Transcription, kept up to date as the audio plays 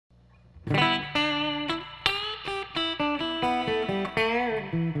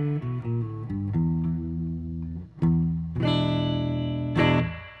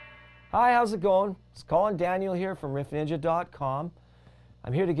Hi, how's it going? It's Colin Daniel here from riffninja.com.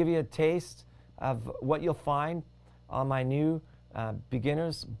 I'm here to give you a taste of what you'll find on my new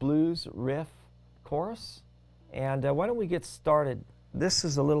beginner's blues riff course. And why don't we get started? This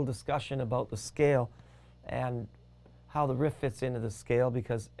is a little discussion about the scale and how the riff fits into the scale,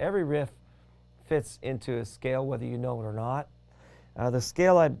 because every riff fits into a scale whether you know it or not. The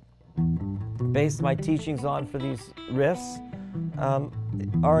scale I based my teachings on for these riffs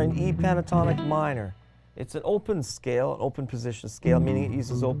are in E pentatonic minor. It's an open scale, an open position scale, meaning it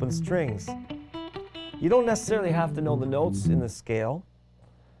uses open strings. You don't necessarily have to know the notes in the scale,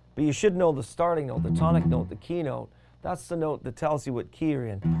 but you should know the starting note, the tonic note, the key note. That's the note that tells you what key you're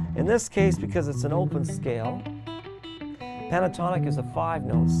in. In this case, because it's an open scale, pentatonic is a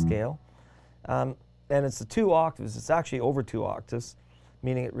 5-note scale, and it's 2 octaves. It's actually over 2 octaves,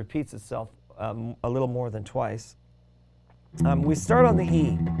 meaning it repeats itself a little more than twice. We start on the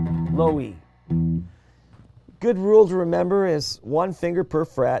E, low E. Good rule to remember is 1 finger per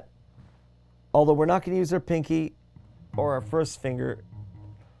fret, although we're not going to use our pinky or our first finger.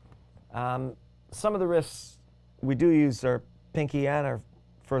 Some of the riffs we do use our pinky and our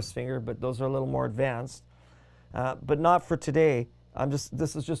first finger, but those are a little more advanced. But not for today.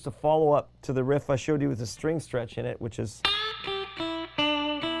 This is just a follow-up to the riff I showed you with a string stretch in it, which is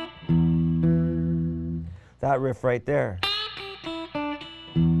that riff right there.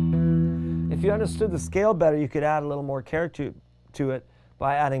 If you understood the scale better, you could add a little more character to it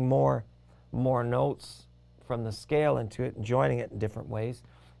by adding more notes from the scale into it and joining it in different ways.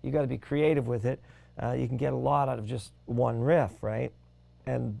 You got to be creative with it. You can get a lot out of just one riff, right?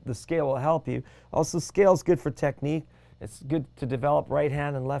 And the scale will help you. Also, scale is good for technique. It's good to develop right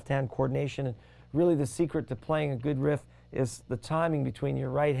hand and left hand coordination. And really, the secret to playing a good riff is the timing between your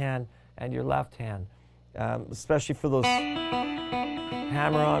right hand and your left hand, especially for those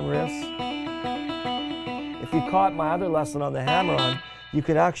hammer-on riffs. If you caught my other lesson on the hammer-on, you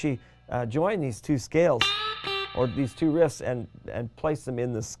could actually join these 2 scales or these 2 riffs and place them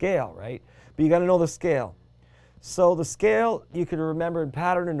in the scale, right? But you got to know the scale. So the scale you could remember in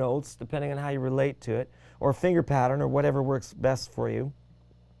pattern or notes, depending on how you relate to it, or finger pattern, or whatever works best for you.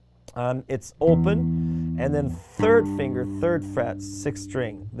 It's open, and then 3rd finger, 3rd fret, 6th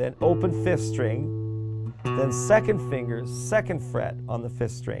string, then open 5th string, then 2nd finger, 2nd fret on the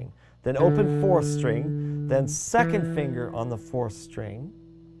 5th string, then open 4th string, then 2nd finger on the 4th string,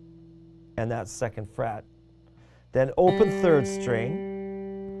 and that's 2nd fret, then open 3rd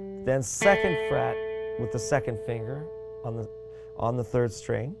string, then 2nd fret with the 2nd finger on the 3rd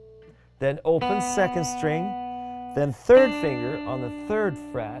string, then open 2nd string, then 3rd finger on the 3rd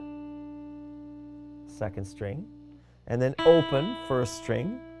fret, 2nd string, and then open 1st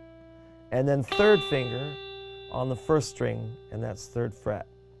string, and then 3rd finger on the 1st string, and that's 3rd fret.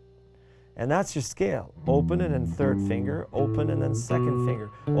 And that's your scale. Open and then 3rd finger, open and then 2nd finger,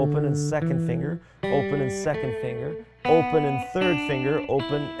 open and 2nd finger, open and 2nd finger, open and 3rd finger,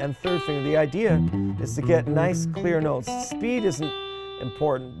 open and 3rd finger. The idea is to get nice, clear notes. Speed isn't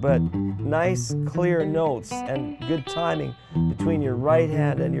important, but nice, clear notes and good timing between your right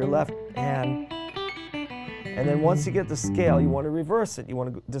hand and your left hand. And then once you get the scale, you want to reverse it. You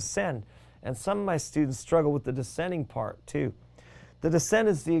want to descend. And some of my students struggle with the descending part too. The descent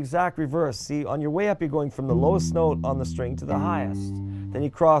is the exact reverse. See, on your way up, you're going from the lowest note on the string to the highest. Then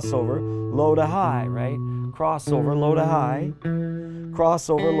you cross over, low to high, right? Cross over, low to high. Cross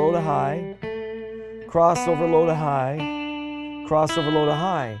over, low to high. Cross over, low to high. Cross over, low to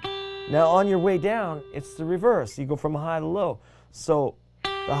high. Now, on your way down, it's the reverse. You go from high to low. So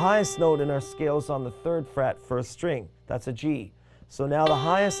the highest note in our scale is on the 3rd fret, 1st string. That's a G. So now the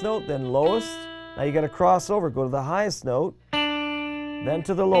highest note, then lowest. Now you got to cross over, go to the highest note, then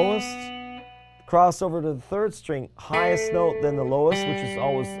to the lowest, cross over to the 3rd string, highest note, then the lowest, which is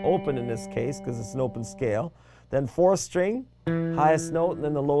always open in this case because it's an open scale. Then 4th string, highest note, and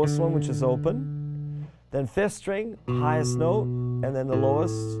then the lowest one, which is open. Then 5th string, highest note, and then the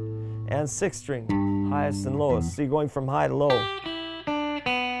lowest. And 6th string, highest and lowest. So you're going from high to low.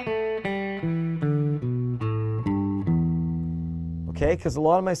 Okay, because a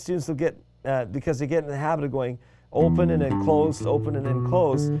lot of my students will get, because they get in the habit of going open and then closed, open and then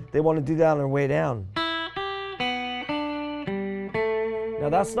closed, they want to do that on their way down. Now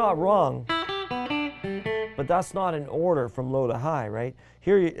that's not wrong, but that's not in order from low to high, right?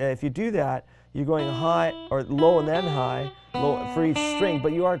 Here, if you do that, you're going high or low and then high, low for each string,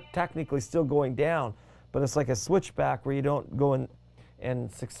 but you are technically still going down. But it's like a switchback where you don't go in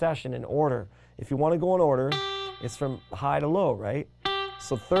succession, in order. If you want to go in order, it's from high to low, right?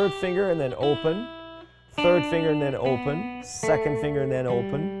 So 3rd finger and then open, 3rd finger and then open, 2nd finger and then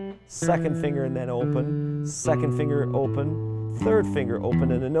open, second finger and then open, second finger open, third finger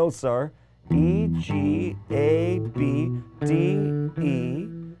open, and the notes are E, G, A, B, D, E,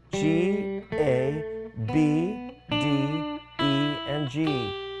 G, A, B, D, E, and G.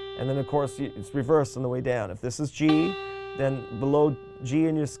 And then of course it's reversed on the way down. If this is G, then below G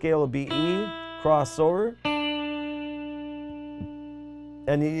in your scale will be E, cross over.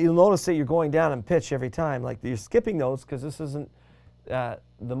 And you'll notice that you're going down in pitch every time. Like you're skipping notes because this isn't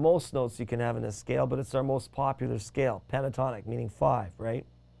the most notes you can have in this scale, but it's our most popular scale, pentatonic, meaning 5, right?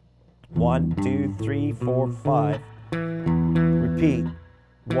 1, 2, 3, 4, 5. Repeat.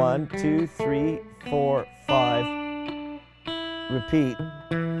 1, 2, 3, 4, 5. Repeat.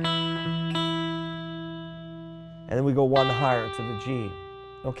 And then we go one higher to the G.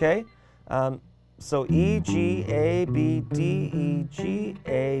 Okay? So E, G, A, B, D, E, G,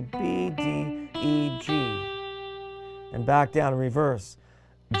 A, B, D, E, G. And back down in reverse.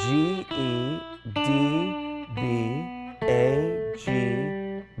 G, E, D, B, A, G,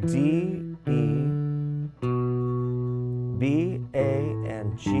 D, E, B, A,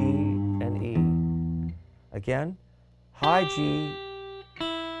 and G, and E. Again, high G,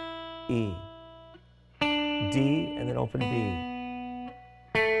 E, D, and then open B,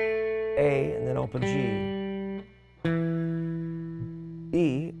 A, and then open G,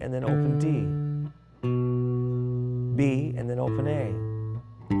 E, and then open D, B, and then open A,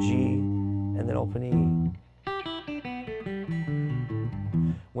 G, and then open E.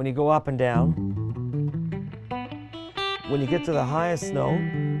 When you go up and down, when you get to the highest note,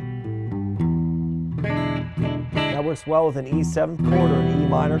 that works well with an E7 chord or an E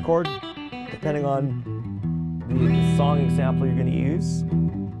minor chord, depending on the song example you're going to use.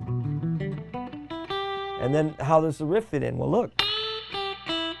 And then how does the riff fit in? Well, look.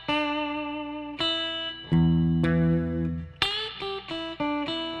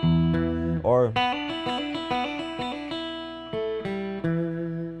 Or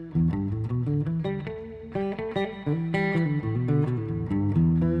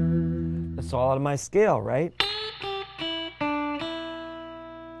it's all out of my scale, right?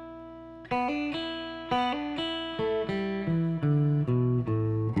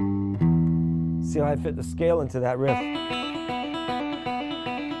 See how I fit the scale into that riff.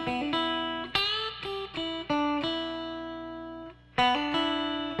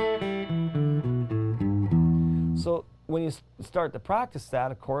 So when you start to practice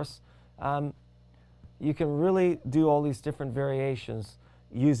that, of course, you can really do all these different variations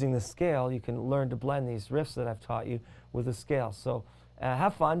using the scale. You can learn to blend these riffs that I've taught you with the scale. So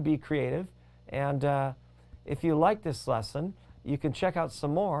have fun, be creative, and if you like this lesson, you can check out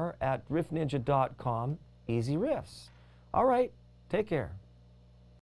some more at riffninja.com. Easy riffs. All right, take care.